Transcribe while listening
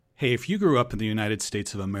hey, if you grew up in the United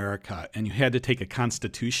States of America and you had to take a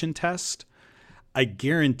Constitution test, I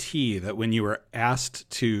guarantee that when you were asked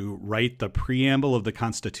to write the preamble of the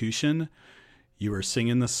Constitution, you were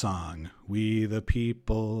singing the song, "We the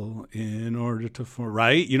people in order to form,"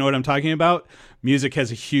 right? You know what I'm talking about? Music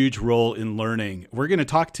has a huge role in learning. We're going to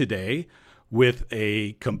talk today with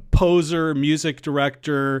a composer, music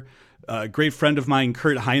director, a great friend of mine,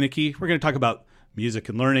 Kurt Heinecke. We're going to talk about music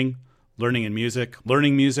and learning, learning and music,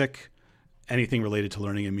 learning music, anything related to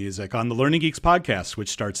learning and music on the Learning Geeks podcast, which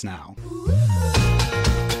starts now.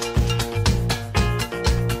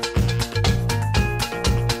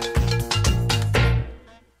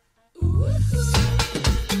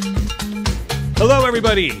 Hello,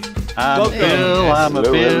 everybody. I'm a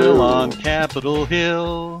Bill on Capitol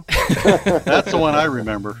Hill. That's the one I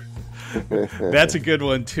remember. That's a good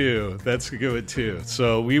one too.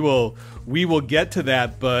 So we will get to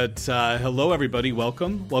that. But hello, everybody.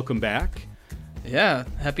 Welcome back. Yeah,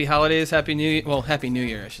 happy holidays, happy New Year. Well, happy New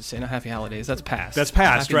Year, I should say. Not happy holidays. That's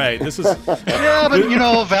past. Right? This is yeah,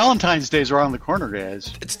 but Valentine's Day's around the corner,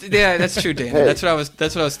 guys. Yeah, that's true, Dan. Hey. That's what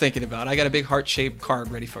I was thinking about. I got a big heart-shaped card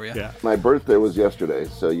ready for you. Yeah. My birthday was yesterday,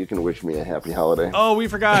 so you can wish me a happy holiday. Oh, we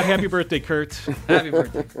forgot. Happy birthday, Kurt. Happy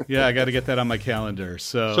birthday. Yeah, I got to get that on my calendar.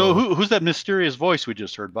 So who's that mysterious voice we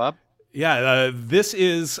just heard, Bob? Yeah, this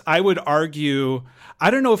is, I would argue,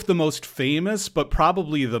 I don't know if the most famous, but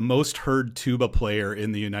probably the most heard tuba player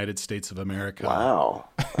in the United States of America. Wow,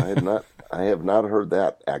 I have not heard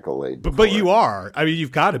that accolade before. But you are. I mean,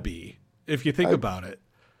 you've got to be if you think about it.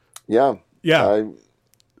 Yeah.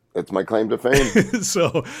 It's my claim to fame.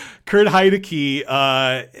 So, Kurt Heinecke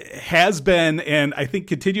has been, and I think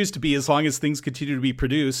continues to be, as long as things continue to be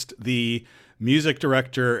produced, the music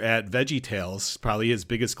director at VeggieTales, probably his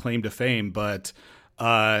biggest claim to fame, but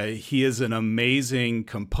he is an amazing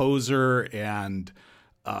composer and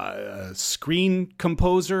screen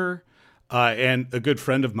composer and a good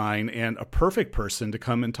friend of mine and a perfect person to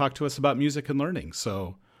come and talk to us about music and learning.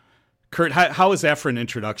 So, Kurt, how is that for an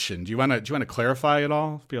introduction? Do you want to clarify at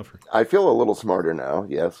all? Feel free. I feel a little smarter now,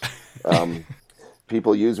 yes.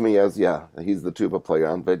 People use me as, he's the tuba player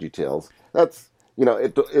on VeggieTales. That's,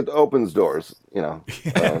 it opens doors, he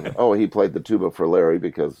played the tuba for Larry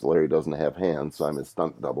because Larry doesn't have hands, so I'm his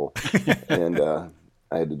stunt double. And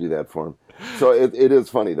I had to do that for him. So it is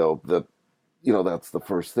funny, though, that, that's the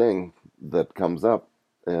first thing that comes up.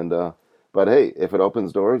 And but hey, if it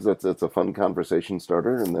opens doors, it's a fun conversation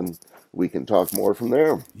starter, and then we can talk more from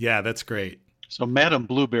there. Yeah, that's great. So Madam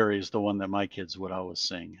Blueberry is the one that my kids would always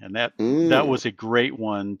sing, and that was a great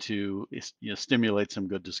one to stimulate some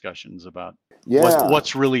good discussions about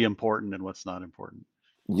what's really important and what's not important.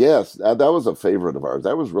 Yes, that was a favorite of ours.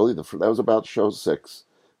 That was really that was about show 6.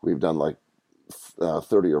 We've done like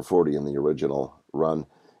 30 or 40 in the original run,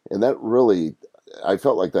 and that really, I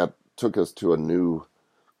felt like that took us to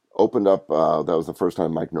opened up. That was the first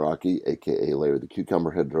time Mike Naraki, aka Larry the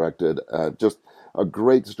Cucumber, had directed. Just a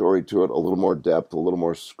great story to it, a little more depth, a little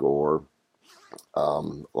more score, a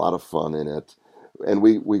lot of fun in it. And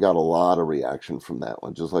we got a lot of reaction from that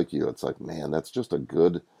one, just like you. It's like, man, that's just a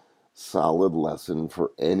good, solid lesson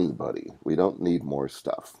for anybody. We don't need more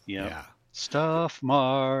stuff. Yeah. Stuff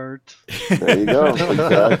Mart. There you go.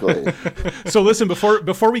 Exactly. So listen,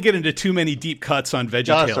 before we get into too many deep cuts on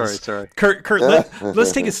VeggieTales, sorry. Kurt,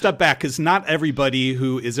 let's take a step back, because not everybody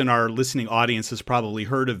who is in our listening audience has probably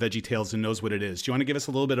heard of VeggieTales and knows what it is. Do you want to give us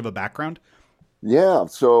a little bit of a background? Yeah.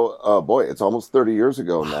 So, it's almost 30 years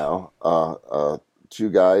ago now. 2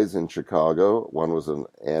 guys in Chicago. One was an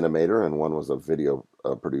animator and one was a video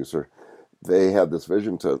producer. They had this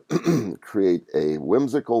vision to create a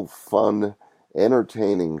whimsical, fun,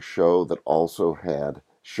 entertaining show that also had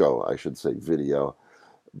video,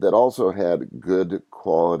 that also had good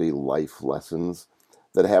quality life lessons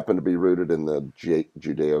that happened to be rooted in the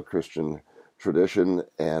Judeo-Christian tradition.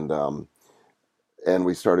 And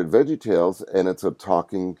we started VeggieTales, and it's a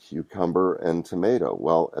talking cucumber and tomato.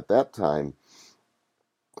 Well, at that time,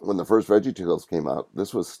 when the first VeggieTales came out,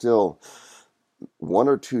 this was still 1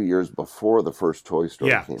 or 2 years before the first Toy Story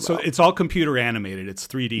came out. So it's all computer animated. It's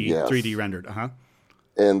 3D rendered.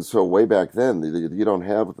 And so way back then, you don't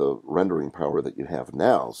have the rendering power that you have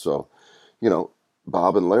now. So,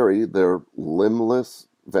 Bob and Larry, they're limbless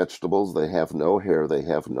vegetables. They have no hair. They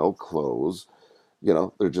have no clothes.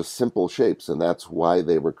 They're just simple shapes. And that's why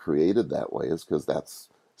they were created that way, is because that's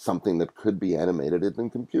something that could be animated in the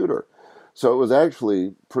computer. So it was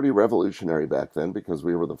actually pretty revolutionary back then, because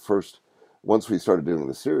we were the first. Once we started doing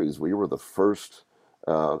the series, we were the first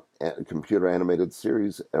computer animated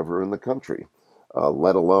series ever in the country,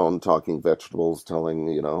 let alone talking vegetables,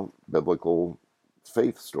 telling, biblical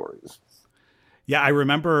faith stories. Yeah, I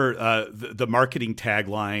remember the marketing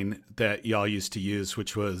tagline that y'all used to use,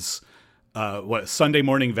 which was Sunday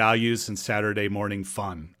morning values and Saturday morning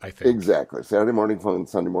fun, I think. Exactly. Saturday morning fun,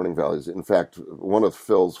 Sunday morning values. In fact, one of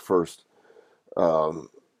Phil's first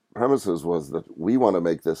premises was that we want to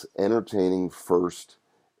make this entertaining first,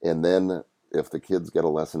 and then if the kids get a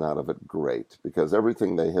lesson out of it, great. Because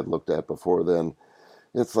everything they had looked at before then,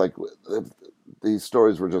 it's like these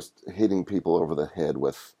stories were just hitting people over the head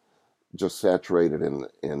with just saturated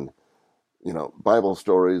in Bible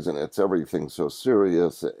stories, and it's everything so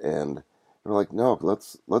serious. And they're like, no,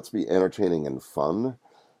 let's be entertaining and fun.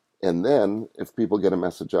 And then, if people get a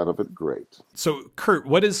message out of it, great. So, Kurt,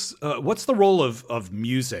 what's the role of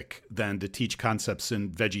music then to teach concepts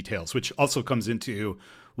in VeggieTales, which also comes into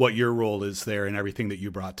what your role is there and everything that you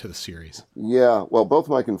brought to the series? Yeah, well, both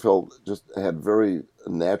Mike and Phil just had very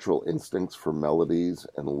natural instincts for melodies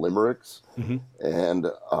and limericks. Mm-hmm. And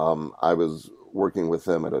I was working with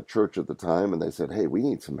them at a church at the time, and they said, hey, we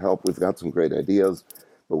need some help. We've got some great ideas,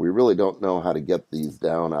 but we really don't know how to get these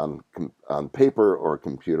down on paper or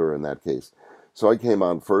computer in that case. So I came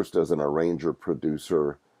on first as an arranger,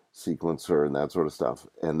 producer, sequencer, and that sort of stuff.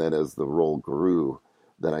 And then as the role grew,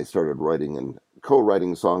 then I started writing and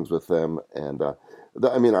co-writing songs with them. And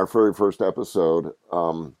our very first episode,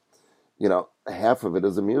 half of it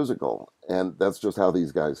is a musical. And that's just how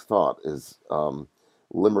these guys thought, is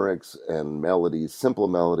limericks and melodies, simple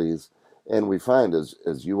melodies. And we find, as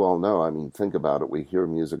you all know, think about it, we hear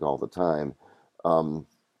music all the time. And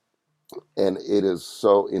it is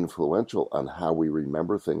so influential on how we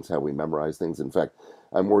remember things, how we memorize things. In fact,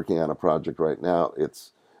 I'm working on a project right now.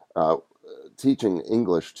 It's teaching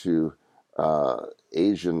English to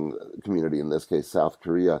Asian community, in this case, South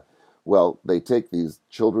Korea. Well, they take these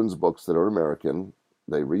children's books that are American,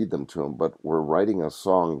 they read them to them, but we're writing a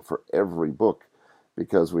song for every book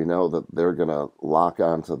because we know that they're going to lock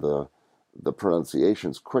onto the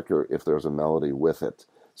pronunciations quicker if there's a melody with it.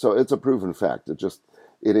 So it's a proven fact.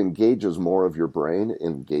 It engages more of your brain,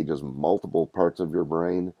 engages multiple parts of your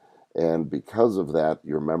brain, and because of that,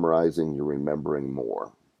 you're memorizing, you're remembering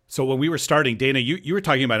more. So when we were starting, Dana, you were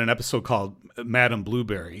talking about an episode called Madame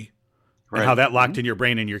Blueberry, right, and how that locked in your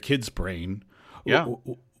brain and your kid's brain. Yeah.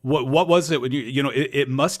 What was it when it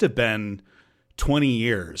must have been 20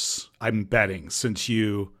 years, I'm betting, since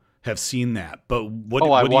you have seen that. But what do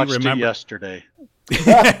you remember? I watched it yesterday.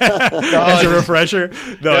 As a refresher?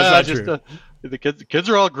 No, it's not true. The kids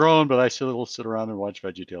are all grown, but I still sit around and watch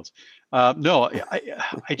VeggieTales.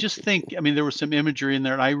 I just think, there was some imagery in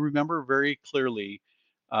there, and I remember very clearly,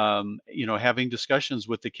 having discussions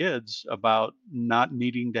with the kids about not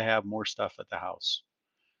needing to have more stuff at the house.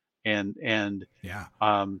 And yeah,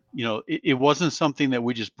 it wasn't something that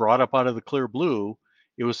we just brought up out of the clear blue.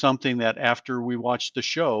 It was something that after we watched the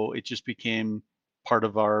show, it just became part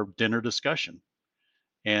of our dinner discussion.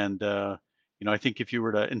 And, I think if you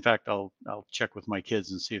were to, in fact, I'll check with my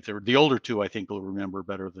kids and see if the older two, I think will remember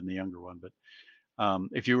better than the younger one. But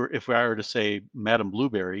if I were to say Madame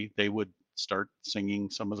Blueberry, they would start singing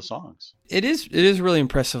some of the songs. It is really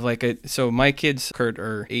impressive. So my kids, Kurt,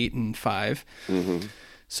 are 8 and 5. Mm-hmm.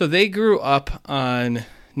 So they grew up on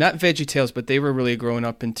not VeggieTales, but they were really growing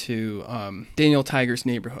up into Daniel Tiger's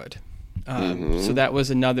Neighborhood. So that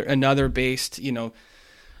was another based,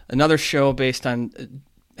 another show based on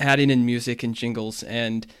adding in music and jingles,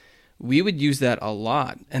 and we would use that a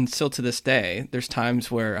lot. And still to this day, there's times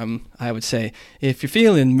where I would say, if you're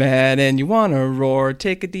feeling mad and you want to roar,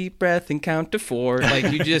 take a deep breath and count to 4.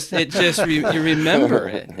 Like you remember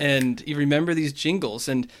it, and you remember these jingles.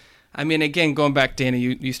 And again, going back, Dana,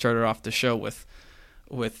 you started off the show with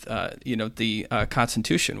the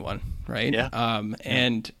Constitution one, right? Yeah.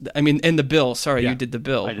 And the bill. Sorry, you did the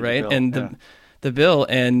bill, right? The bill,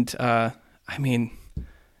 and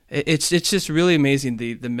it's just really amazing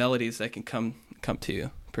the melodies that can come to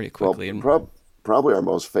you pretty quickly. Well, probably our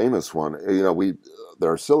most famous one.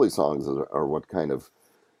 There are silly songs are what kind of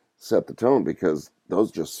set the tone, because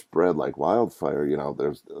those just spread like wildfire.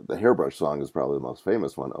 There's the hairbrush song is probably the most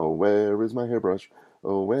famous one. Oh, where is my hairbrush?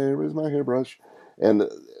 Oh, where is my hairbrush? And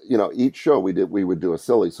each show we would do a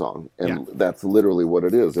silly song, and that's literally what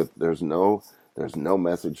it is. There's no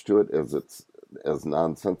message to it, it's as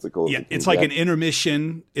nonsensical as it's like an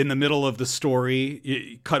intermission in the middle of the story.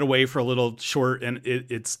 You cut away for a little short, and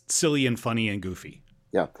it's silly and funny and goofy.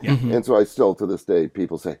 Yeah. Mm-hmm. And so I still, to this day,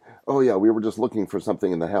 people say, oh yeah, we were just looking for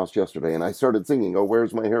something in the house yesterday, and I started singing, oh,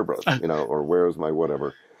 where's my hairbrush? Or where's my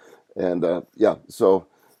whatever. And so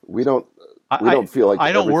we don't We don't feel like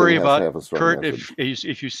I don't everything worry has to about have a strong Kurt. message.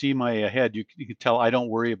 If you see my head, you can tell I don't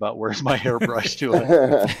worry about where's my hairbrush to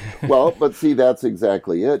it. Well, but see, that's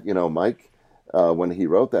exactly it. Mike, when he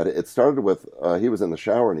wrote that, it started with he was in the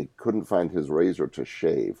shower and he couldn't find his razor to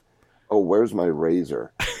shave. Oh, where's my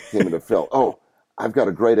razor? Came into Phil. Oh, I've got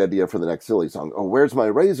a great idea for the next silly song. Oh, where's my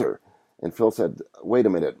razor? And Phil said, wait a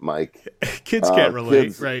minute, Mike. Kids can't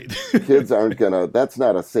relate, right? Kids aren't going to, that's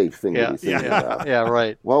not a safe thing to be singing about. Yeah,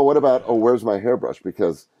 right. Well, what about, oh, where's my hairbrush?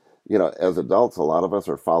 Because, as adults, a lot of us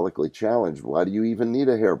are follically challenged. Why do you even need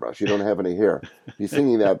a hairbrush? You don't have any hair. He's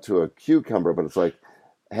singing that to a cucumber, but it's like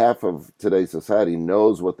half of today's society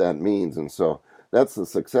knows what that means. And so that's the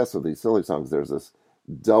success of these silly songs. There's this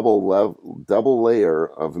double layer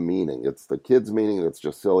of meaning. It's the kids' meaning that's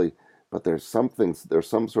just silly, but there's some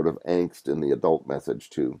sort of angst in the adult message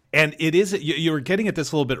too. And it is, you were getting at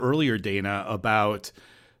this a little bit earlier, Dana, about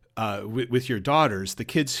with your daughters, the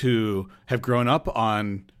kids who have grown up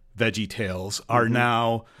on VeggieTales are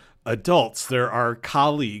now adults. There are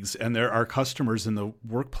colleagues and there are customers in the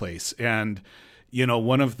workplace. And,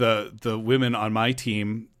 one of the women on my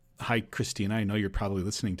team, hi, Christina, I know you're probably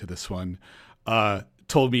listening to this one,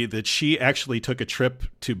 told me that she actually took a trip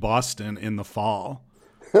to Boston in the fall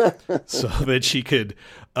so that she could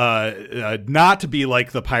not be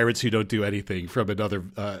like the pirates who don't do anything from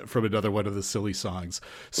another one of the silly songs.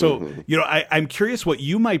 So, I'm curious what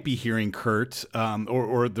you might be hearing, Kurt,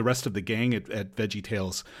 or the rest of the gang at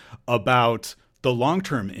VeggieTales about the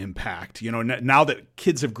long-term impact. Now that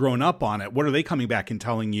kids have grown up on it, what are they coming back and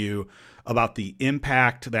telling you about the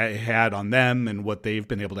impact that it had on them and what they've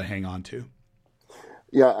been able to hang on to?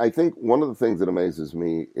 Yeah, I think one of the things that amazes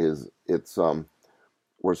me is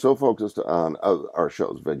we're so focused on our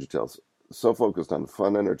shows, VeggieTales, so focused on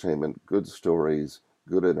fun entertainment, good stories,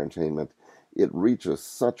 good entertainment. It reaches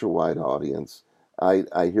such a wide audience.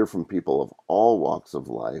 I hear from people of all walks of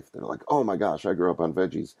life. They're like, oh my gosh, I grew up on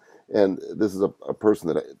veggies. And this is a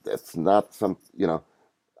person that's not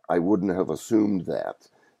I wouldn't have assumed that.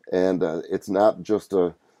 And it's not just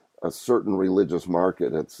a certain religious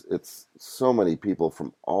market. It's so many people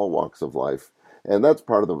from all walks of life. And that's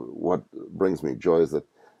part of what brings me joy is that,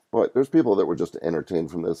 boy, there's people that were just entertained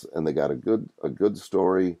from this, and they got a good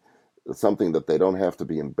story, something that they don't have to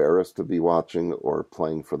be embarrassed to be watching or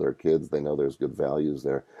playing for their kids. They know there's good values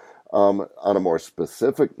there. On a more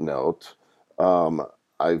specific note,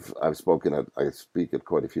 I speak at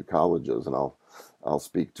quite a few colleges, and I'll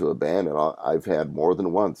speak to a band, and I've had more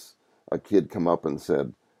than once a kid come up and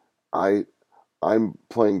said, I'm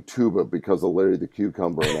playing tuba because of Larry the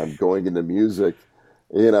Cucumber, and I'm going into music,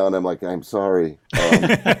 and I'm like, I'm sorry.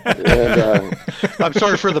 And, I'm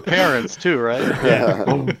sorry for the parents too, right? Yeah.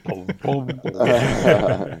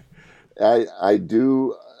 I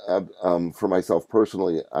do, for myself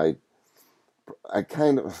personally, I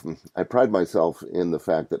pride myself in the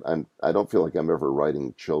fact that I don't feel like I'm ever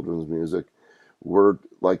writing children's music. We're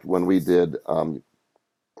like when we did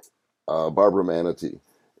Barbara Manatee.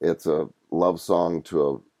 It's a love song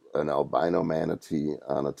to an albino manatee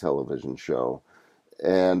on a television show.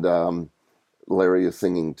 And Larry is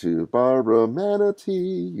singing to Barbara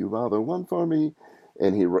Manatee, you are the one for me.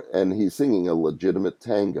 And he's singing a legitimate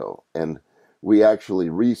tango. And we actually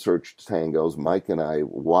researched tangos. Mike and I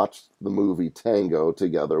watched the movie Tango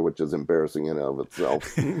together, which is embarrassing in and of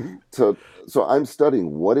itself. So I'm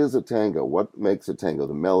studying what is a tango, what makes a tango,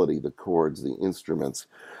 the melody, the chords, the instruments,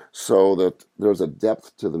 so that there's a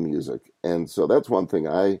depth to the music. And so that's one thing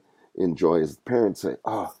I enjoy is parents say,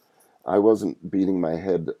 oh, I wasn't beating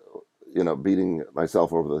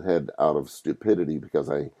myself over the head out of stupidity because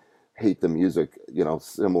I hate the music,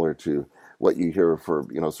 similar to what you hear for,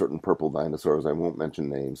 certain purple dinosaurs. I won't mention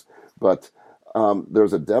names, but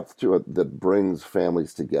there's a depth to it that brings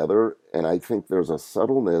families together. And I think there's a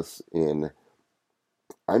subtleness in,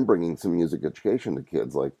 I'm bringing some music education to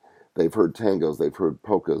kids. Like they've heard tangos, they've heard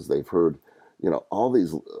polkas, they've heard, all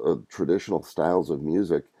these traditional styles of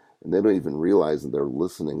music, and they don't even realize that they're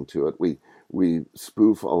listening to it. We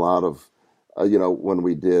spoof a lot of, when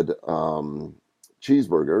we did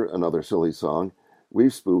Cheeseburger, another silly song, we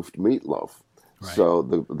spoofed Meatloaf. Right. So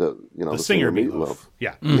the singer Meatloaf.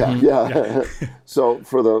 Yeah. Mm-hmm. Yeah. So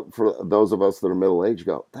for those of us that are middle aged,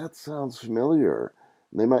 go, that sounds familiar.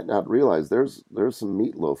 And they might not realize there's some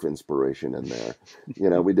Meatloaf inspiration in there.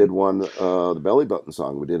 We did one the Belly Button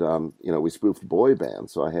song. We did we spoofed boy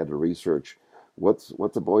bands. So I had to research what's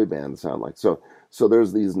a boy band sound like. So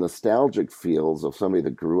there's these nostalgic feels of somebody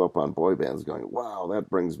that grew up on boy bands going, wow, that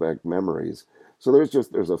brings back memories. So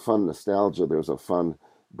there's a fun nostalgia. There's a fun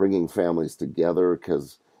bringing families together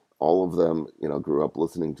because all of them, grew up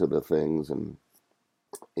listening to the things. And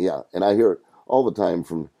Yeah, and I hear it all the time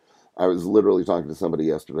from. I was literally talking to somebody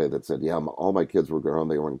yesterday that said, "Yeah, all my kids were grown;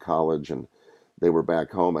 they were in college, and they were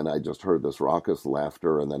back home, and I just heard this raucous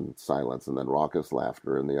laughter, and then silence, and then raucous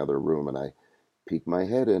laughter in the other room, and I peek my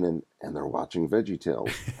head in, and they're watching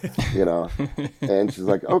VeggieTales, you know." And she's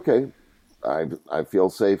like, "Okay, I feel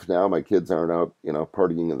safe now. My kids aren't out,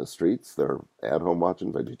 partying in the streets; they're at home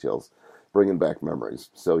watching VeggieTales, bringing back memories."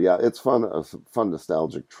 So yeah, it's fun, a fun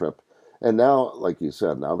nostalgic trip. And now, like you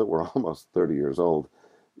said, now that we're almost 30 years old,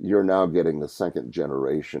 you're now getting the second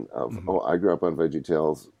generation of, Mhm. oh, I grew up on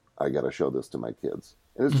VeggieTales. I got to show this to my kids.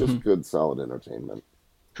 And it's just good, solid entertainment.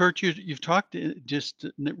 Kurt, you've talked just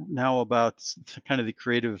now about kind of the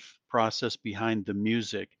creative process behind the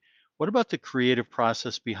music. What about the creative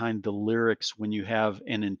process behind the lyrics when you have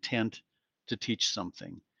an intent to teach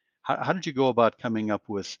something? How did you go about coming up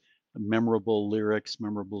with memorable lyrics,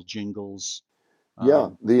 memorable jingles? Yeah,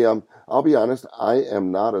 Um, I'll be honest, I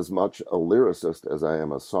am not as much a lyricist as I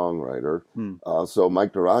am a songwriter. hmm, So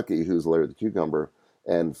Mike Doraki, who's Larry the Cucumber,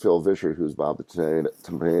 and Phil Vischer, who's Bob the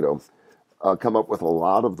Tomato, come up with a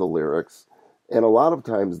lot of the lyrics, and a lot of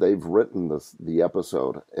times they've written the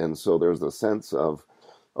episode, and so there's a sense of,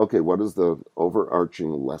 okay, what is the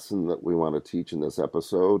overarching lesson that we want to teach in this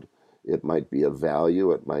episode? It might be a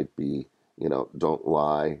value, it might be, don't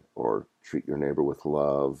lie or treat your neighbor with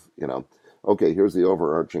love. Okay, here's the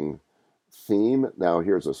overarching theme. Now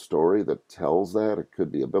here's a story that tells that. It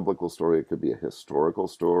could be a biblical story, it could be a historical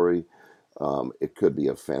story, it could be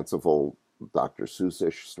a fanciful Dr.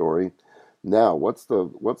 Seussish story. Now, what's the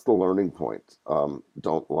learning point?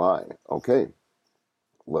 Don't lie. Okay,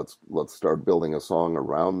 let's start building a song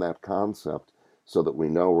around that concept so that we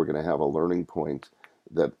know we're going to have a learning point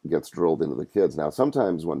that gets drilled into the kids. Now,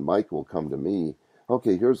 sometimes when Mike will come to me,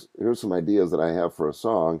 okay, here's some ideas that I have for a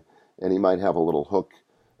song, and he might have a little hook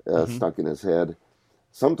Mhm. stuck in his head.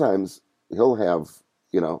 Sometimes he'll have,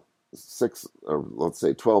 six or let's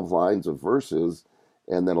say 12 lines of verses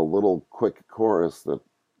and then a little quick chorus that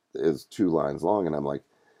is 2 lines long, and I'm like,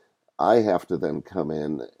 I have to then come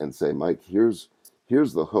in and say, Mike, here's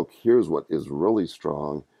the hook. Here's what is really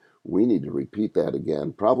strong. We need to repeat that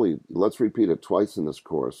again. Probably let's repeat it twice in this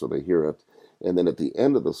chorus so they hear it. And then at the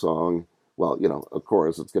end of the song, well, of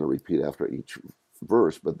course, it's going to repeat after each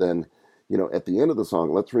verse. But then, at the end of the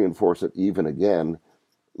song, let's reinforce it even again.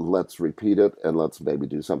 Let's repeat it and let's maybe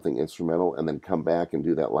do something instrumental and then come back and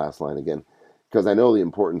do that last line again. Because I know the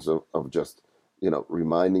importance of just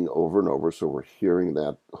reminding over and over so we're hearing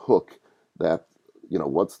that hook, that,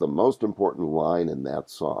 what's the most important line in that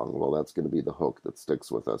song? Well, that's going to be the hook that sticks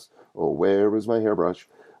with us. Oh, where is my hairbrush?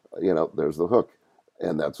 There's the hook.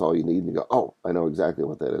 And that's all you need. And you go, oh, I know exactly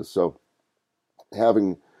what that is. So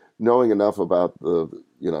knowing enough about the,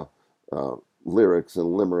 uh, lyrics and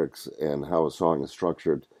limericks and how a song is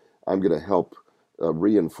structured, I'm going to help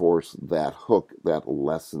reinforce that hook, that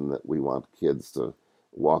lesson that we want kids to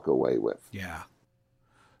walk away with. Yeah.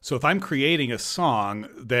 So if I'm creating a song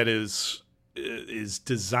that is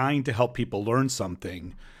designed to help people learn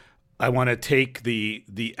something, I want to take the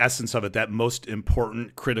essence of it, that most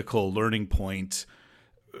important critical learning point,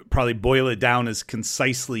 probably boil it down as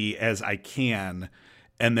concisely as I can,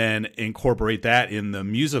 and then incorporate that in the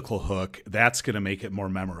musical hook. That's going to make it more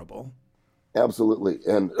memorable. Absolutely,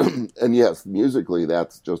 and and yes, musically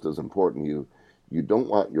that's just as important. You don't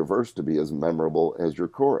want your verse to be as memorable as your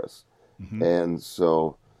chorus, Mm-hmm. and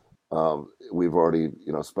so we've already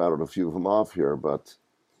spouted a few of them off here, but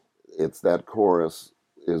it's that chorus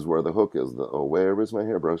is where the hook is. The oh, where is my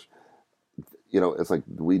hairbrush? It's like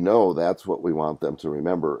we know that's what we want them to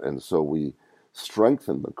remember, and so we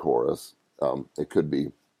strengthen the chorus. It could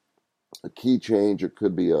be a key change, it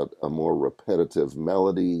could be a more repetitive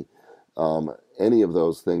melody, any of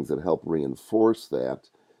those things that help reinforce that,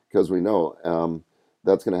 because we know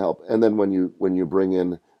that's going to help. And then when you bring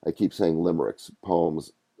in, I keep saying limericks,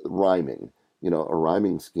 poems, rhyming, a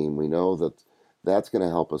rhyming scheme, we know that that's going to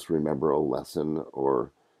help us remember a lesson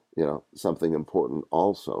or something important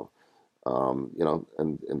also.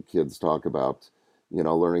 And kids talk about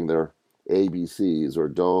learning their ABCs or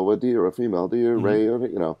do, a deer, a female deer, Mm-hmm. ray,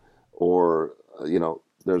 or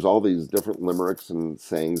there's all these different limericks and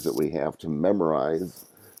sayings that we have to memorize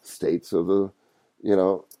states of the you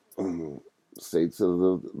know states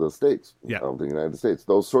of the states Yeah. of the United States.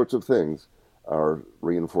 Those sorts of things are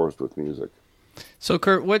reinforced with music. So,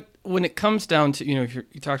 Kurt, when it comes down to, you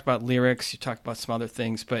talked about lyrics, you talked about some other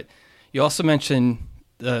things, but you also mentioned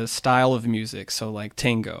the style of music, so like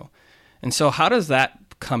tango. And so how does that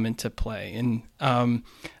come into play? And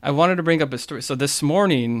I wanted to bring up a story. So this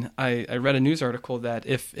morning, I read a news article that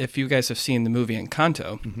if you guys have seen the movie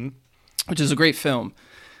Encanto, Mm-hmm. which is a great film.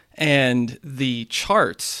 And the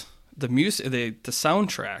charts, the music, the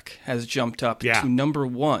soundtrack has jumped up to number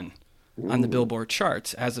 1 on the Billboard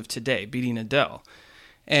charts as of today, beating Adele.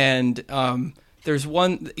 And there's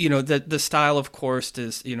one, the style, of course,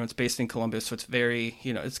 is, it's based in Colombia, so it's very,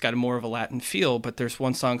 it's got more of a Latin feel. But there's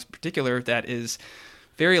one song in particular that is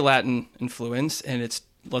very Latin influence, and it's,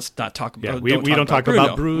 let's not talk about, we don't talk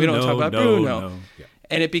about Bruno. We don't talk about Bruno. No. Yeah.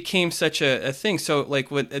 And it became such a thing. So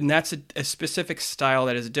and that's a specific style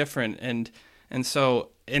that is different. And so,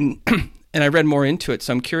 and I read more into it.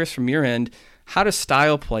 So I'm curious from your end, how does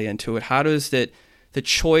style play into it? How does the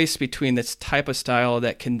choice between this type of style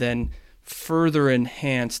that can then further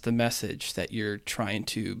enhance the message that you're trying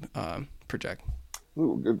to project?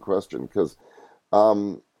 Ooh, good question. Because,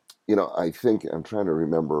 I think I'm trying to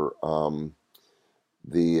remember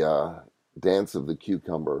the Dance of the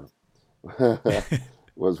Cucumber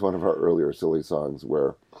was one of our earlier silly songs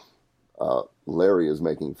where Larry is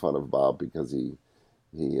making fun of Bob because he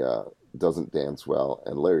doesn't dance well,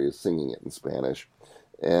 and Larry is singing it in Spanish.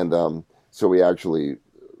 And so we actually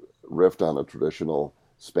riffed on a traditional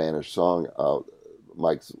Spanish song.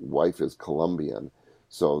 Mike's wife is Colombian,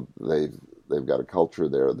 so they've got a culture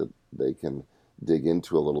there that they can dig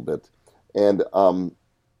into a little bit. And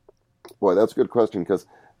boy, that's a good question, because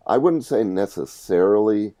I wouldn't say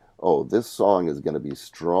necessarily, this song is going to be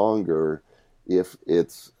stronger if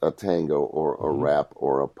it's a tango or a rap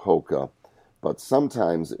or a polka. But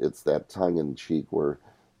sometimes it's that tongue-in-cheek where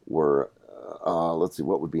let's see,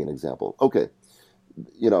 what would be an example? Okay,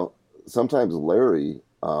 sometimes Larry,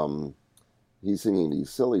 he's singing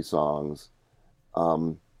these silly songs,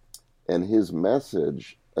 and his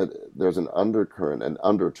message, there's an undercurrent, an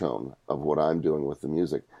undertone of what I'm doing with the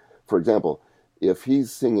music. For example, if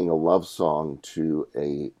he's singing a love song to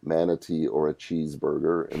a manatee or a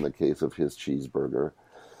cheeseburger, in the case of his cheeseburger,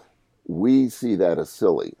 we see that as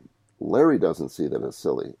silly. Larry doesn't see that as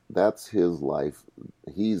silly. That's his life.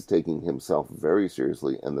 He's taking himself very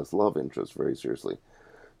seriously and this love interest very seriously.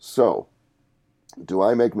 So, do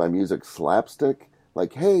I make my music slapstick?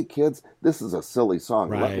 Like, hey, kids, this is a silly song.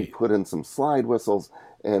 Right. Let me put in some slide whistles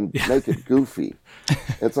and make it goofy.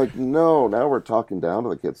 It's like, no, now we're talking down to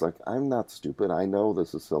the kids. Like, I'm not stupid. I know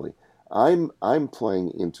this is silly. I'm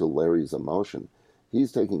playing into Larry's emotion.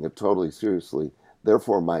 He's taking it totally seriously.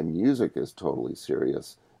 Therefore, my music is totally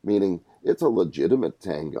serious, meaning it's a legitimate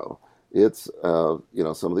tango. It's, some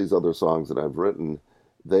of these other songs that I've written,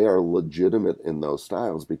 they are legitimate in those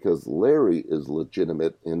styles because Larry is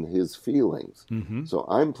legitimate in his feelings. Mm-hmm. So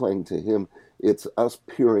I'm playing to him. It's us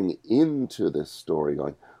peering into this story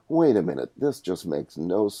going, wait a minute, this just makes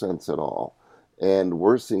no sense at all. And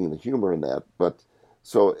we're seeing the humor in that. But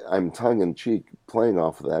so I'm tongue-in-cheek playing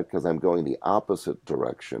off of that because I'm going the opposite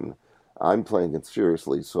direction. I'm playing it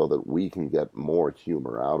seriously so that we can get more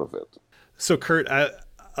humor out of it. So, Kurt,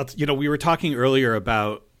 we were talking earlier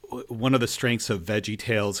about one of the strengths of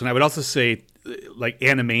VeggieTales, and I would also say, like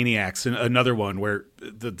Animaniacs, and another one where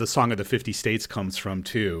the Song of the 50 States comes from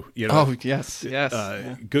too. Oh, yes.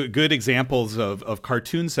 Good examples of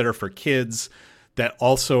cartoons that are for kids that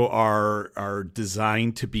also are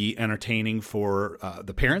designed to be entertaining for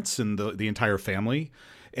the parents and the entire family,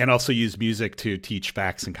 and also use music to teach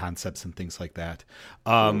facts and concepts and things like that.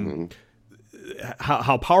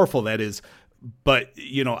 How powerful that is. But,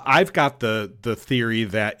 I've got the theory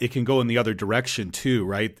that it can go in the other direction too,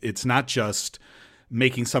 right? It's not just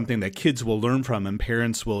making something that kids will learn from and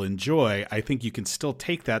parents will enjoy. I think you can still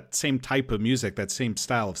take that same type of music, that same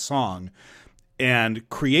style of song, and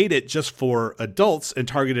create it just for adults and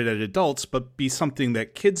target it at adults, but be something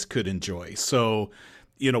that kids could enjoy. So,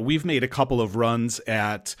 we've made a couple of runs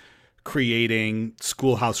at creating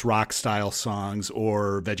Schoolhouse Rock style songs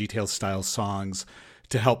or VeggieTales style songs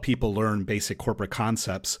to help people learn basic corporate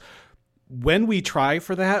concepts. When we try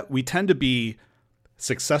for that, we tend to be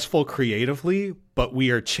successful creatively, but we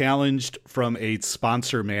are challenged from a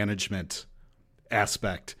sponsor management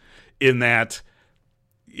aspect in that,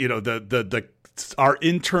 our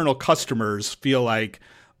internal customers feel like,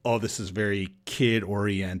 oh, this is very kid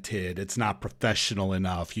oriented. It's not professional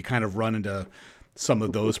enough. You kind of run into some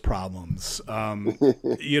of those problems. How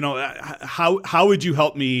would you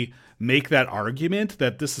help me make that argument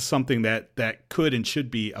that this is something that could and should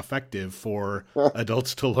be effective for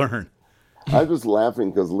adults to learn? I'm just laughing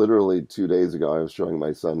because literally 2 days ago, I was showing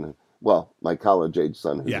my son, my college-age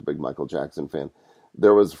son, who's a big Michael Jackson fan.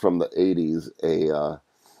 There was, from the 80s,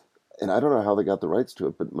 and I don't know how they got the rights to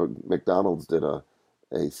it, but McDonald's did a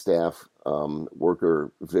staff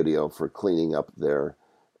worker video for cleaning up their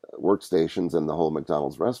workstations in the whole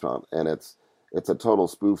McDonald's restaurant. And it's a total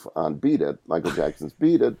spoof on Beat It, Michael Jackson's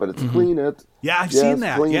Beat It, but it's Clean It. Yeah, I've seen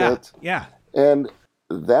that. Clean Yeah, It. yeah. And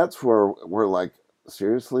that's where we're like,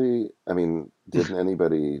 seriously? I mean, didn't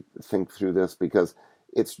anybody think through this? Because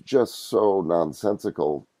it's just so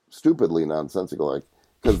nonsensical, stupidly nonsensical. Like,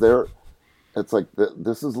 because it's like,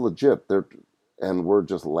 this is legit. And we're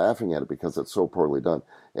just laughing at it because it's so poorly done.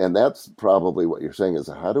 And that's probably what you're saying is,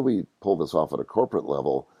 how do we pull this off at a corporate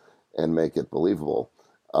level and make it believable?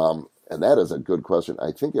 And that is a good question.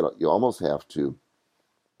 I think you almost have to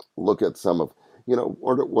look at some of,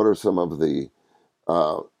 what are some of the,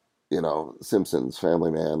 Simpsons,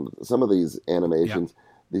 Family Man, some of these animations,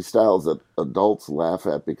 these styles that adults laugh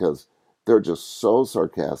at because they're just so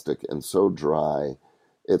sarcastic and so dry.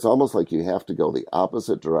 It's almost like you have to go the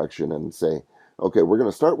opposite direction and say, okay, we're going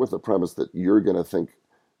to start with the premise that you're going to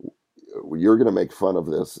make fun of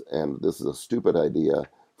this, and this is a stupid idea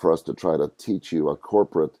for us to try to teach you a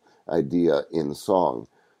corporate idea in song.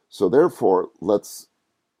 So therefore, let's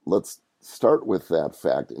start with that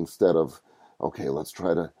fact instead of, okay, let's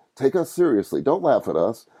try to take us seriously. Don't laugh at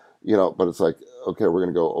us, but it's like, okay, we're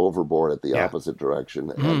going to go overboard at the opposite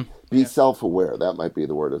direction and be self-aware. That might be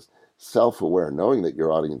the word, is self-aware, knowing that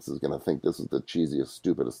your audience is going to think this is the cheesiest,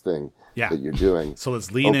 stupidest thing that you're doing. So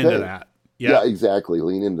let's lean into that. Yeah, exactly.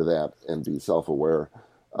 Lean into that and be self-aware,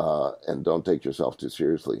 and don't take yourself too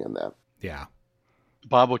seriously in that. Yeah.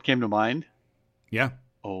 Bob, what came to mind? Yeah.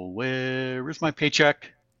 Oh, where is my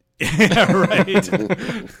paycheck? Yeah, right.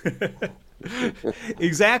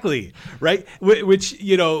 Exactly. Right. Which,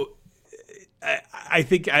 I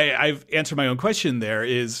think I've answered my own question there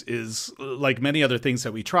is like many other things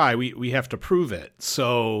that we try, we have to prove it.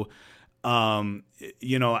 So,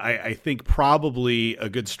 I think probably a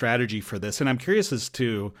good strategy for this, and I'm curious as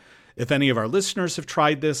to if any of our listeners have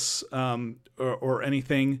tried this, or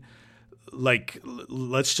anything. Like,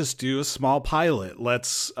 let's just do a small pilot.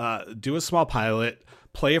 Let's do a small pilot,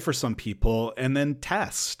 play it for some people, and then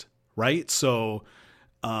test, right? So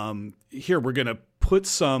here we're going to put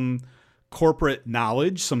some corporate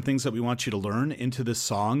knowledge, some things that we want you to learn into this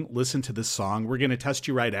song. Listen to this song. We're going to test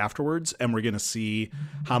you right afterwards, and we're going to see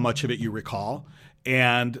how much of it you recall.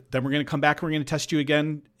 And then we're going to come back and we're going to test you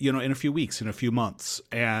again, in a few weeks, in a few months.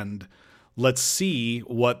 And let's see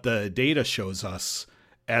what the data shows us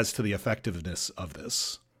as to the effectiveness of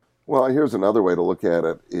this. Well, here's another way to look at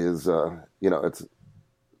it is, it's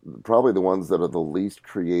probably the ones that are the least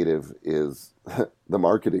creative is the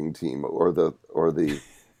marketing team or the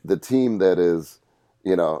team that is,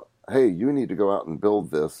 hey, you need to go out and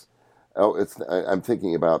build this. Oh, I'm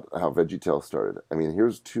thinking about how VeggieTales started. I mean,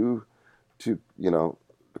 here's two Bible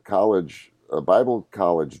college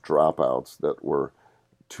dropouts that were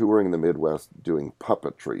touring the Midwest doing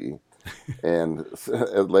puppetry. And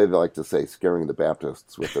they like to say scaring the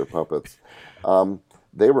Baptists with their puppets.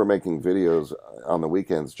 They were making videos on the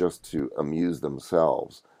weekends just to amuse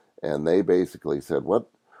themselves. And they basically said, what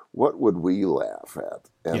would we laugh at?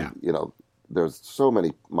 And, there's so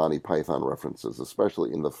many Monty Python references,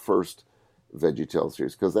 especially in the first VeggieTales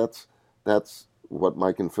series, because that's what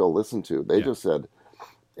Mike and Phil listened to. They just said,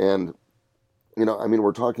 and,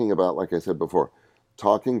 we're talking about, like I said before,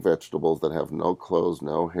 talking vegetables that have no clothes,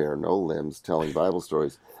 no hair, no limbs, telling Bible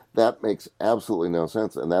stories. That makes absolutely no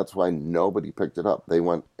sense, and that's why nobody picked it up. They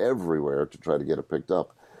went everywhere to try to get it picked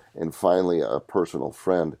up, and finally a personal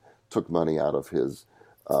friend took money out of his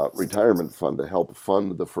retirement fund to help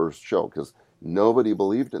fund the first show, because nobody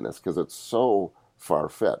believed in this, because it's so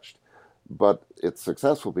far-fetched. But it's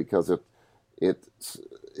successful because it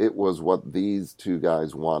was what these two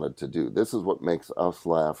guys wanted to do. This is what makes us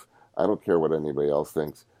laugh. I don't care what anybody else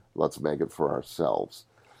thinks. Let's make it for ourselves.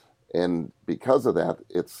 And because of that,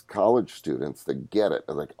 it's college students that get it.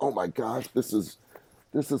 They're like, oh my gosh, this is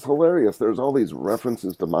hilarious. There's all these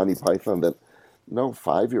references to Monty Python that no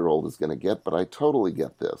 5-year-old is going to get, but I totally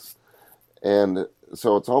get this. And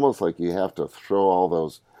so it's almost like you have to throw all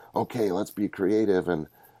those, okay, let's be creative and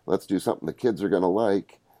let's do something the kids are going to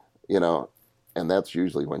like, and that's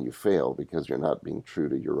usually when you fail because you're not being true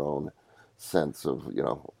to your own sense of,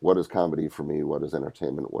 what is comedy for me, what is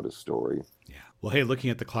entertainment, what is story. Yeah. Well, hey, looking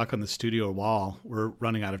at the clock on the studio wall, we're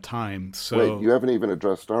running out of time. So wait, you haven't even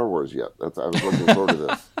addressed Star Wars yet. I was looking forward to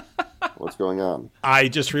this. What's going on? I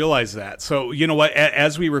just realized that. So you know what?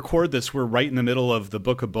 As we record this, we're right in the middle of the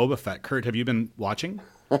Book of Boba Fett. Kurt, have you been watching?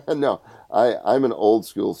 No, I'm an old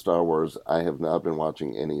school Star Wars. I have not been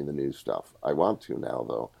watching any of the new stuff. I want to now,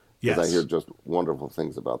 though, because I hear just wonderful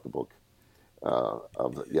things about the book.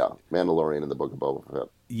 Mandalorian and the Book of Boba Fett.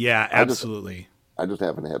 Yeah, absolutely. I just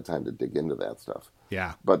haven't had time to dig into that stuff.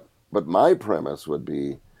 Yeah. But my premise would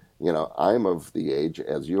be, I'm of the age,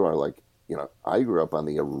 as you are, like, I grew up on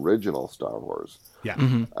the original Star Wars.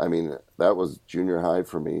 Yeah. I mean, that was junior high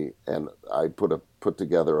for me, and I put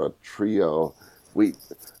together a trio.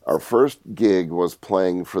 Our first gig was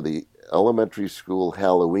playing for the elementary school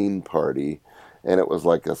Halloween party, and it was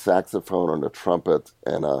like a saxophone and a trumpet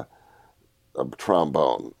and a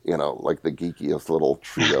trombone, like the geekiest little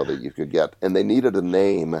trio that you could get. And they needed a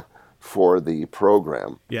name for the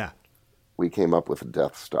program. Yeah. We came up with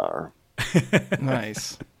Death Star.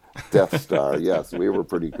 Nice. Death Star, yes, we were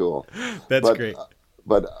pretty cool. That's great.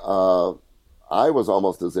 But I was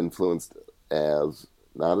almost as influenced as,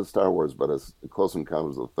 not as Star Wars, but as Close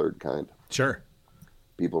Encounters of the Third Kind. Sure.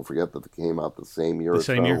 People forget that they came out the same year as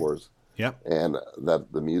Star Wars. Yep. And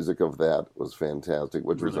that the music of that was fantastic,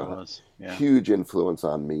 which really was a huge influence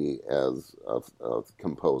on me as a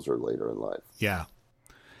composer later in life. Yeah.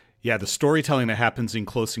 Yeah, the storytelling that happens in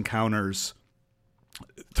Close Encounters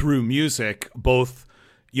through music, both,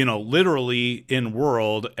 literally in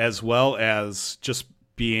world as well as just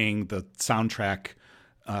being the soundtrack,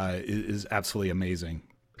 is absolutely amazing.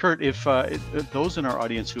 Kurt, if those in our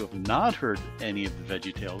audience who have not heard any of the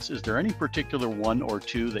VeggieTales, is there any particular one or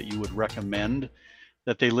two that you would recommend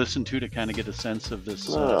that they listen to kind of get a sense of this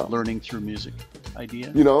learning through music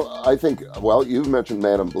idea? I think, you've mentioned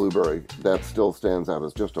Madame Blueberry. That still stands out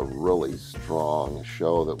as just a really strong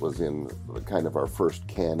show that was in kind of our first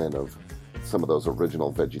canon of some of those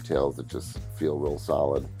original VeggieTales that just feel real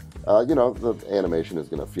solid. The animation is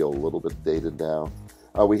going to feel a little bit dated now.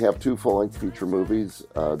 We have 2 full-length feature movies,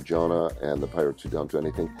 Jonah and the Pirates Who Don't Do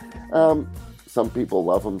Anything. Some people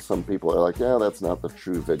love them. Some people are like, yeah, that's not the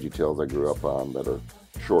true VeggieTales I grew up on, that are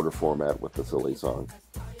shorter format with the silly song.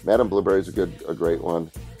 Madame Blueberry is a great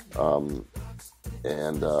one. I'll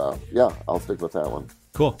stick with that one.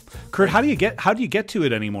 Cool. Kurt, how do you get to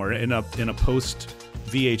it anymore in a post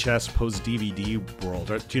VHS, post DVD world?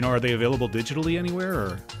 Do you know, are they available digitally anywhere?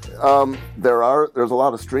 Or? There's a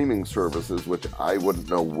lot of streaming services, which I wouldn't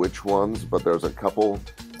know which ones, but there's a couple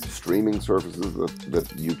streaming services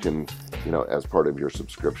that you can, as part of your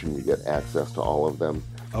subscription, you get access to all of them.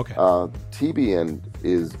 Okay. TBN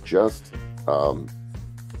is just in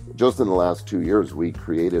the last 2 years, we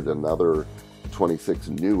created another 26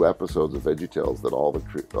 new episodes of VeggieTales that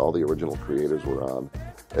all the original creators were on.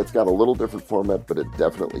 It's got a little different format, but it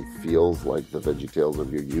definitely feels like the VeggieTales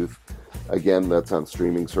of your youth. Again, that's on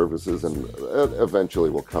streaming services, and eventually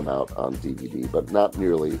will come out on DVD, but not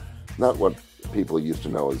what people used to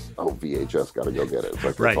know as, VHS, got to go get it. It's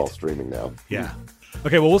like it's all streaming now. Yeah.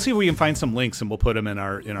 Okay, well, we'll see if we can find some links, and we'll put them in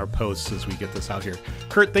our posts as we get this out here.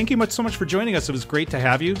 Kurt, thank you so much for joining us. It was great to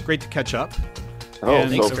have you. Great to catch up.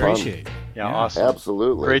 Thanks, so appreciate. Yeah, awesome.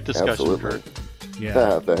 Absolutely. Great discussion, Absolutely. Kurt.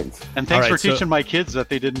 Yeah, thanks. And thanks for teaching my kids that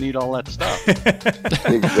they didn't need all that stuff.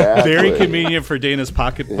 Exactly. Very convenient for Dana's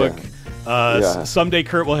pocketbook. Someday,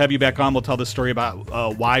 Kurt, we'll have you back on. We'll tell the story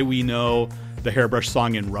about why we know the Hairbrush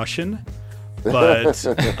song in Russian, but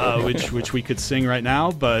which we could sing right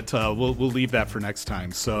now. But we'll leave that for next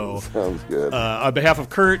time. So sounds good. On behalf of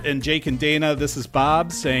Kurt and Jake and Dana, this is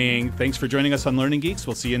Bob saying thanks for joining us on Learning Geeks.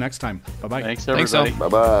 We'll see you next time. Bye bye. Thanks, everybody. Bye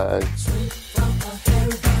bye. Straight from a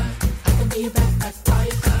hairbrush, I can be back